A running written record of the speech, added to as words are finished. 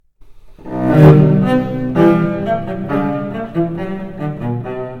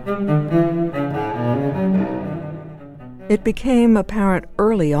It became apparent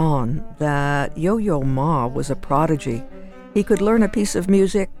early on that Yo-Yo Ma was a prodigy. He could learn a piece of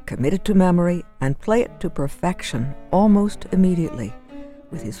music, commit it to memory, and play it to perfection almost immediately.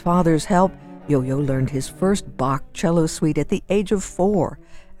 With his father's help, Yo-Yo learned his first Bach cello suite at the age of 4,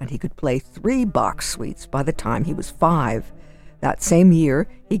 and he could play 3 Bach suites by the time he was 5. That same year,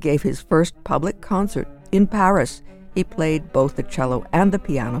 he gave his first public concert in Paris. He played both the cello and the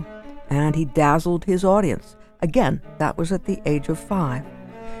piano, and he dazzled his audience. Again, that was at the age of 5.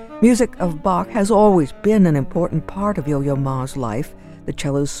 Music of Bach has always been an important part of Yo-Yo Ma's life. The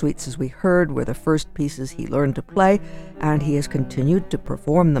cello suites, as we heard, were the first pieces he learned to play, and he has continued to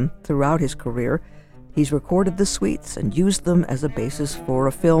perform them throughout his career. He's recorded the suites and used them as a basis for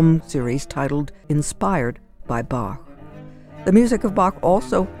a film series titled Inspired by Bach. The music of Bach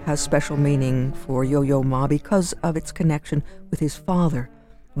also has special meaning for Yo-Yo Ma because of its connection with his father.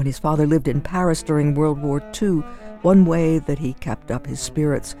 When his father lived in Paris during World War II, one way that he kept up his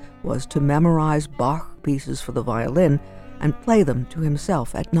spirits was to memorize Bach pieces for the violin and play them to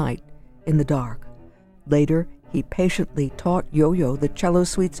himself at night in the dark. Later, he patiently taught Yo-Yo the cello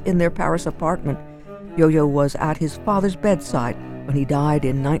suites in their Paris apartment. Yo-Yo was at his father's bedside when he died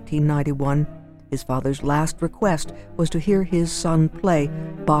in 1991. His father's last request was to hear his son play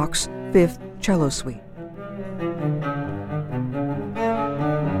Bach's 5th cello suite.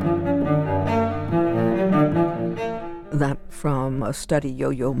 That from a study,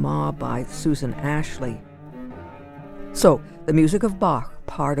 Yo-Yo Ma by Susan Ashley. So, the music of Bach,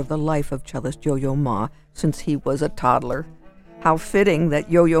 part of the life of cellist Yo-Yo Ma since he was a toddler. How fitting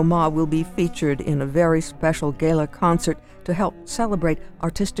that Yo-Yo Ma will be featured in a very special gala concert to help celebrate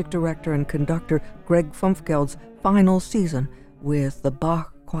artistic director and conductor Greg Fumfgeld's final season with the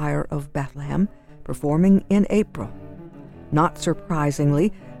Bach Choir of Bethlehem, performing in April. Not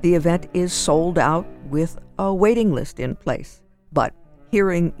surprisingly, the event is sold out with a waiting list in place. But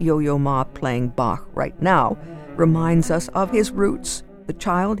hearing Yo-Yo Ma playing Bach right now reminds us of his roots, the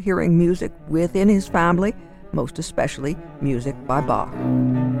child hearing music within his family, most especially music by Bach.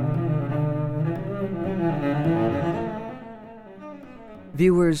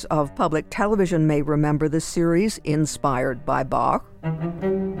 Viewers of public television may remember the series Inspired by Bach.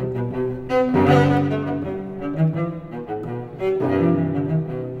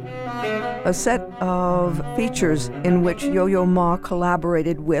 A set of features in which Yo-Yo Ma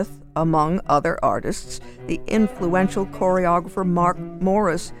collaborated with, among other artists, the influential choreographer Mark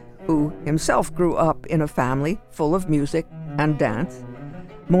Morris, who himself grew up in a family full of music and dance.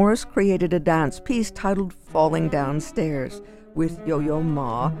 Morris created a dance piece titled Falling Downstairs, with Yo-Yo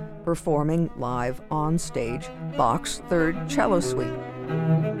Ma performing live on stage Bach's 3rd cello suite.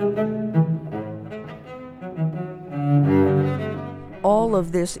 All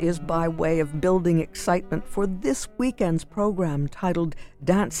of this is by way of building excitement for this weekend's program titled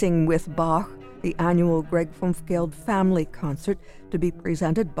Dancing with Bach, the annual Greg Fumfgeld Family Concert, to be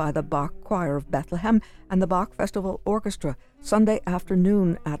presented by the Bach Choir of Bethlehem and the Bach Festival Orchestra, Sunday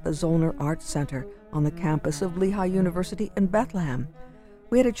afternoon at the Zollner Arts Center on the campus of Lehigh University in Bethlehem.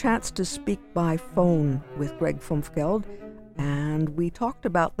 We had a chance to speak by phone with Greg Fumfgeld, and we talked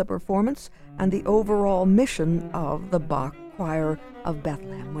about the performance and the overall mission of the Bach Choir of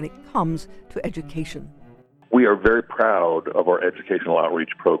Bethlehem when it comes to education. We are very proud of our educational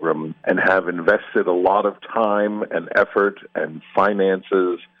outreach program and have invested a lot of time and effort and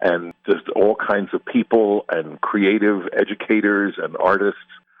finances and just all kinds of people and creative educators and artists.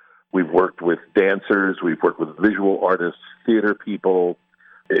 We've worked with dancers, we've worked with visual artists, theater people.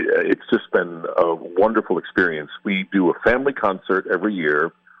 It's just been a wonderful experience. We do a family concert every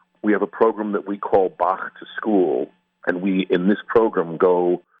year. We have a program that we call Bach to School, and we, in this program,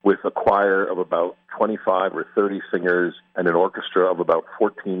 go with a choir of about 25 or 30 singers and an orchestra of about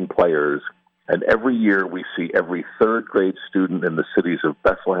 14 players. And every year we see every 3rd grade student in the cities of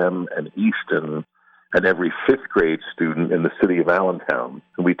Bethlehem and Easton and every 5th grade student in the city of Allentown.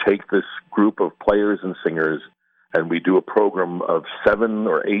 And we take this group of players and singers and we do a program of 7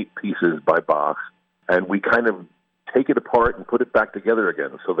 or 8 pieces by Bach, and we kind of take it apart and put it back together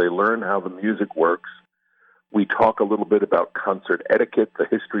again so they learn how the music works. We talk a little bit about concert etiquette, the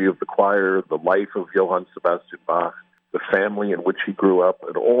history of the choir, the life of Johann Sebastian Bach, the family in which he grew up,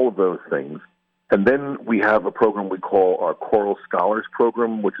 and all of those things. And then we have a program we call our Choral Scholars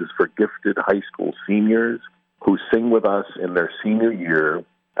Program, which is for gifted high school seniors who sing with us in their senior year.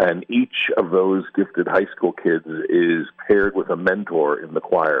 And each of those gifted high school kids is paired with a mentor in the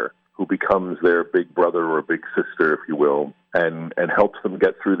choir who becomes their big brother or big sister, if you will, and helps them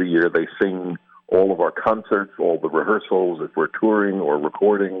get through the year. They sing all of our concerts, all the rehearsals, if we're touring or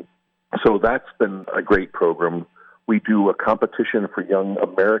recording. So that's been a great program. We do a competition for young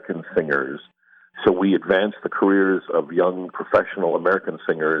American singers. So we advance the careers of young professional American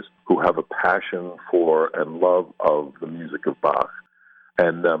singers who have a passion for and love of the music of Bach.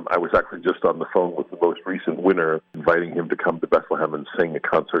 And I was actually just on the phone with the most recent winner, inviting him to come to Bethlehem and sing a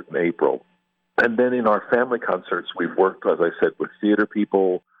concert in April. And then in our family concerts, we've worked, as I said, with theater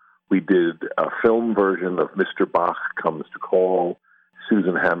people. We did a film version of Mr. Bach Comes to Call,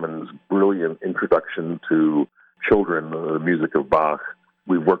 Susan Hammond's brilliant introduction to children, the music of Bach.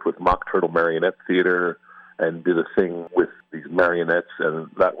 We worked with Mock Turtle Marionette Theater and did a thing with these marionettes, and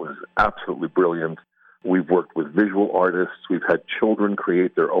that was absolutely brilliant. We've worked with visual artists. We've had children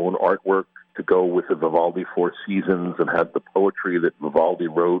create their own artwork to go with the Vivaldi Four Seasons and had the poetry that Vivaldi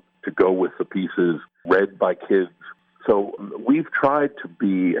wrote to go with the pieces read by kids. So we've tried to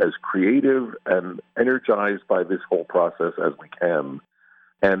be as creative and energized by this whole process as we can.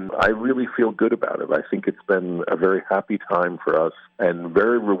 And I really feel good about it. I think it's been a very happy time for us and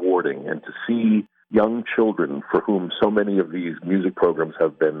very rewarding. And to see young children for whom so many of these music programs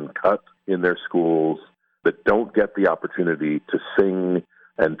have been cut in their schools that don't get the opportunity to sing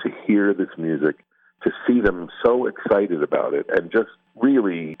and to hear this music, to see them so excited about it and just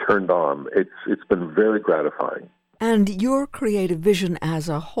really turned on, it's been very gratifying. And your creative vision as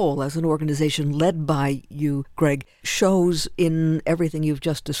a whole, as an organization led by you, Greg, shows in everything you've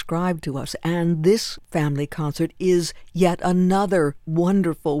just described to us. And this family concert is yet another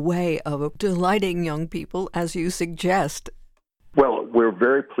wonderful way of delighting young people, as you suggest. Well, we're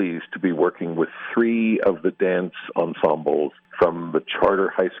very pleased to be working with 3 of the dance ensembles from the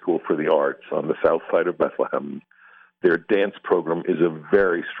Charter High School for the Arts on the south side of Bethlehem. Their dance program is a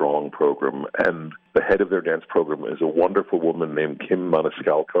very strong program, and the head of their dance program is a wonderful woman named Kim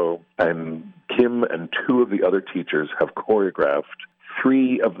Maniscalco. And Kim and 2 of the other teachers have choreographed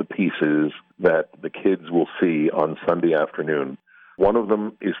 3 of the pieces that the kids will see on Sunday afternoon. One of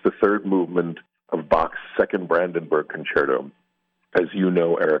them is the 3rd movement of Bach's Second Brandenburg Concerto. As you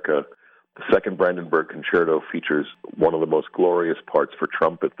know, Erica, the Second Brandenburg Concerto features one of the most glorious parts for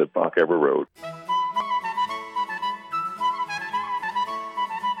trumpet that Bach ever wrote.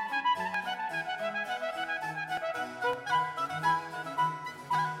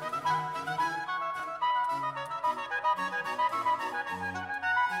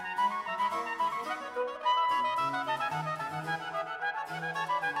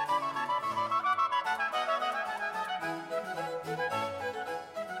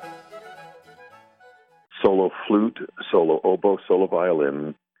 Solo flute, solo oboe, solo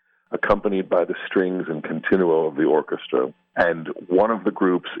violin, accompanied by the strings and continuo of the orchestra. And one of the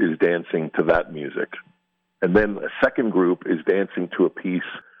groups is dancing to that music. And then a second group is dancing to a piece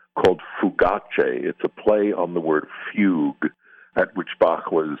called Fugace. It's a play on the word fugue, at which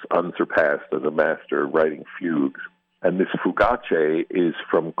Bach was unsurpassed as a master writing fugues. And this Fugace is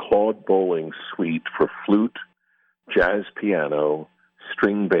from Claude Bolling's suite for flute, jazz piano,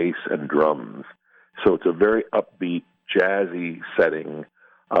 string bass, and drums. So it's a very upbeat, jazzy setting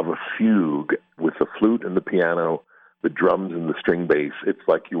of a fugue with the flute and the piano, the drums and the string bass. It's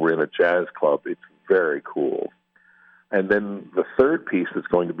like you were in a jazz club. It's very cool. And then the third piece that's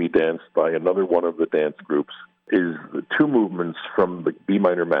going to be danced by another one of the dance groups is the 2 movements from the B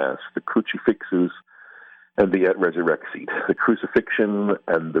minor Mass, the Crucifixus and the Et Resurrexit, the crucifixion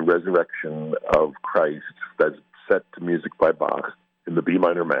and the resurrection of Christ that's set to music by Bach in the B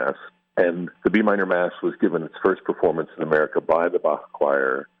minor Mass. And the B minor Mass was given its first performance in America by the Bach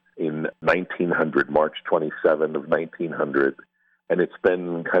Choir in 1900, March 27 of 1900. And it's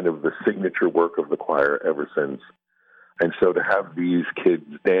been kind of the signature work of the choir ever since. And so to have these kids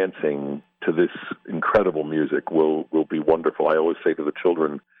dancing to this incredible music will be wonderful. I always say to the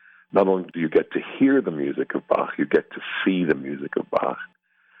children, not only do you get to hear the music of Bach, you get to see the music of Bach.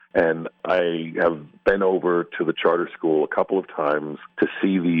 And I have been over to the charter school a couple of times to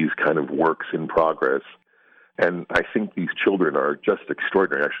see these kind of works in progress. And I think these children are just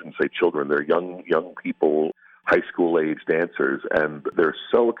extraordinary. I shouldn't say children. They're young people, high school-age dancers, and they're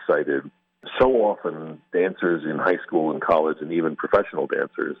so excited. So often, dancers in high school and college and even professional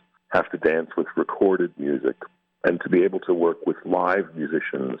dancers have to dance with recorded music. And to be able to work with live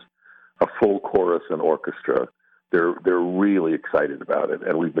musicians, a full chorus and orchestra, they're really excited about it.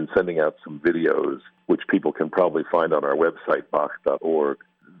 And we've been sending out some videos, which people can probably find on our website, bach.org.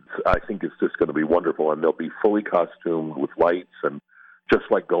 I think it's just going to be wonderful. And they'll be fully costumed with lights and just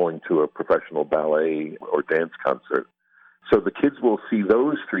like going to a professional ballet or dance concert. So the kids will see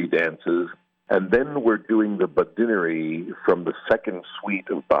those 3 dances, and then we're doing the Badineri from the second suite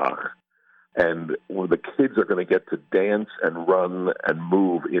of Bach. And the kids are going to get to dance and run and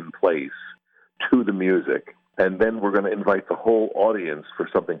move in place to the music. And then we're going to invite the whole audience for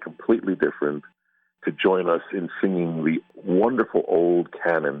something completely different to join us in singing the wonderful old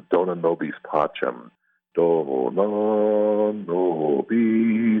canon, Dona Nobis Pacem. Dona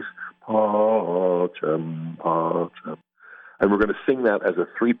Nobis Pacem, Pacem. And we're going to sing that as a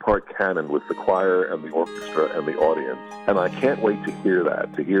 3-part canon with the choir and the orchestra and the audience. And I can't wait to hear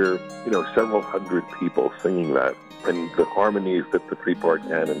that, to hear, several hundred people singing that and the harmonies that the 3-part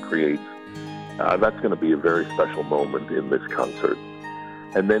canon creates. That's going to be a very special moment in this concert.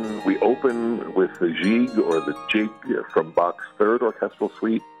 And then we open with the Gigue, or the jig, from Bach's Third Orchestral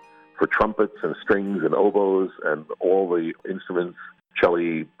Suite for trumpets and strings and oboes and all the instruments,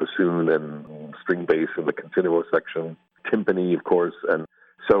 cello, bassoon, and string bass in the continuo section, timpani, of course. And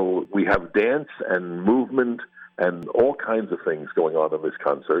so we have dance and movement and all kinds of things going on in this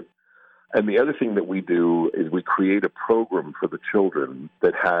concert. And the other thing that we do is we create a program for the children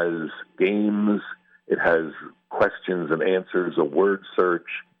that has games, it has questions and answers, a word search,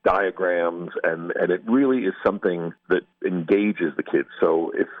 diagrams, and it really is something that engages the kids.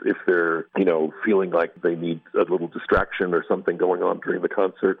 So if they're, feeling like they need a little distraction or something going on during the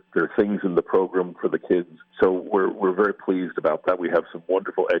concert, there are things in the program for the kids. So we're very pleased about that. We have some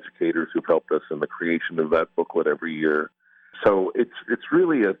wonderful educators who've helped us in the creation of that booklet every year. So it's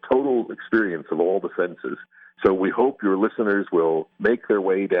really a total experience of all the senses. So we hope your listeners will make their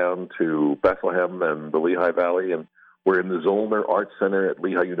way down to Bethlehem and the Lehigh Valley. And we're in the Zollner Arts Center at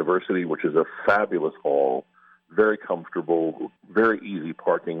Lehigh University, which is a fabulous hall, very comfortable, very easy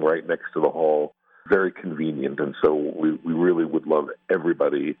parking right next to the hall, very convenient. And so we really would love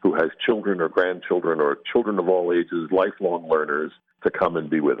everybody who has children or grandchildren or children of all ages, lifelong learners, to come and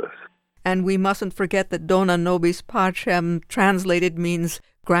be with us. And we mustn't forget that Dona Nobis Pacem translated means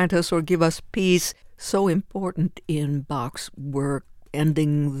grant us or give us peace. So important in Bach's work,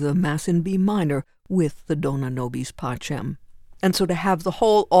 ending the Mass in B minor with the Dona Nobis Pacem. And so to have the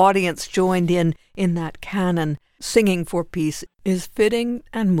whole audience joined in that canon, singing for peace, is fitting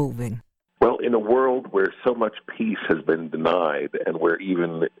and moving. Well, in a world where so much peace has been denied, and where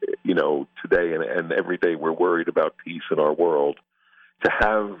even, today and every day we're worried about peace in our world, to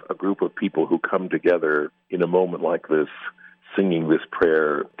have a group of people who come together in a moment like this, singing this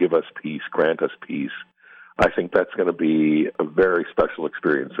prayer, give us peace, grant us peace, I think that's going to be a very special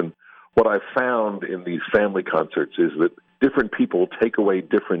experience. And what I've found in these family concerts is that different people take away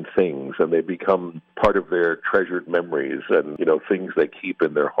different things, and they become part of their treasured memories and, things they keep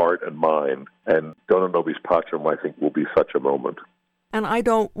in their heart and mind. And Dona Nobis Pacem, I think, will be such a moment. And I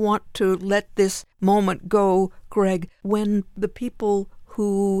don't want to let this moment go, Greg, when the people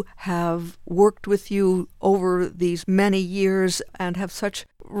who have worked with you over these many years and have such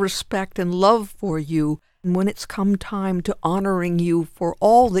respect and love for you, and when it's come time to honoring you for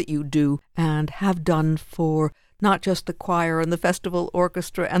all that you do and have done for not just the choir and the festival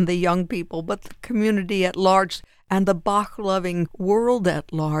orchestra and the young people, but the community at large and the Bach-loving world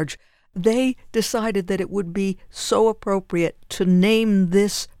at large, they decided that it would be so appropriate to name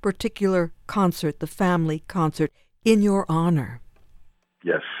this particular concert, the family concert, in your honor.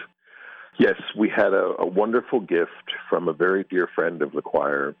 Yes, we had a wonderful gift from a very dear friend of the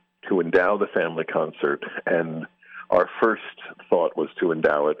choir to endow the family concert, and our first thought was to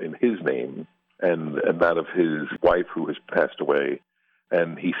endow it in his name and that of his wife who has passed away.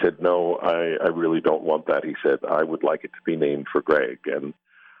 And he said, no, I really don't want that. He said, I would like it to be named for Greg. And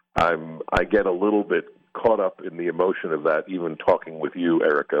I get a little bit caught up in the emotion of that, even talking with you,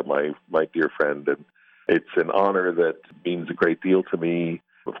 Erica, my dear friend. And it's an honor that means a great deal to me.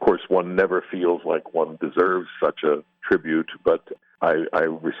 Of course, one never feels like one deserves such a tribute, but I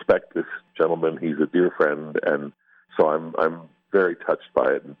respect this gentleman. He's a dear friend, and so I'm very touched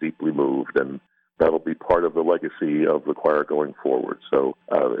by it and deeply moved, and that'll be part of the legacy of the choir going forward. So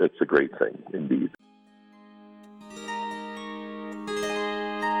it's a great thing, indeed.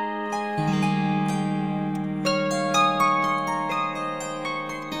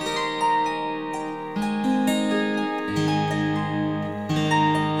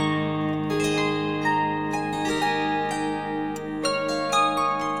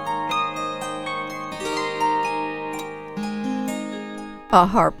 A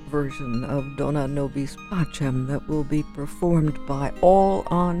harp version of Dona Nobis Pacem that will be performed by all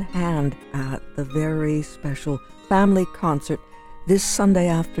on hand at the very special family concert this Sunday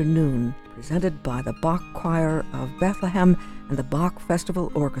afternoon, presented by the Bach Choir of Bethlehem and the Bach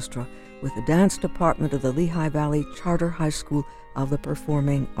Festival Orchestra with the dance department of the Lehigh Valley Charter High School of the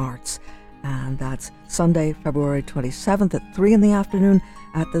Performing Arts. And that's Sunday, February 27th at 3 in the afternoon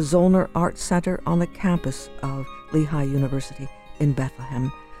at the Zollner Arts Center on the campus of Lehigh University in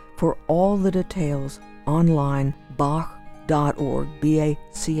Bethlehem. For all the details online, Bach.org,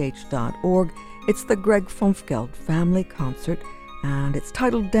 BACH.org. It's the Greg Funfgeld Family Concert, and it's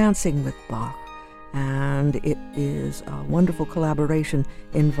titled Dancing with Bach. And it is a wonderful collaboration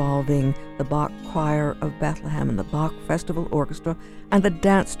involving the Bach Choir of Bethlehem and the Bach Festival Orchestra and the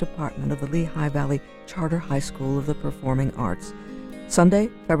dance department of the Lehigh Valley Charter High School of the Performing Arts. Sunday,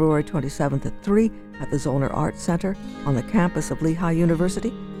 February 27th at 3 at the Zollner Arts Center on the campus of Lehigh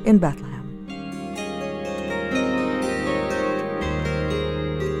University in Bethlehem.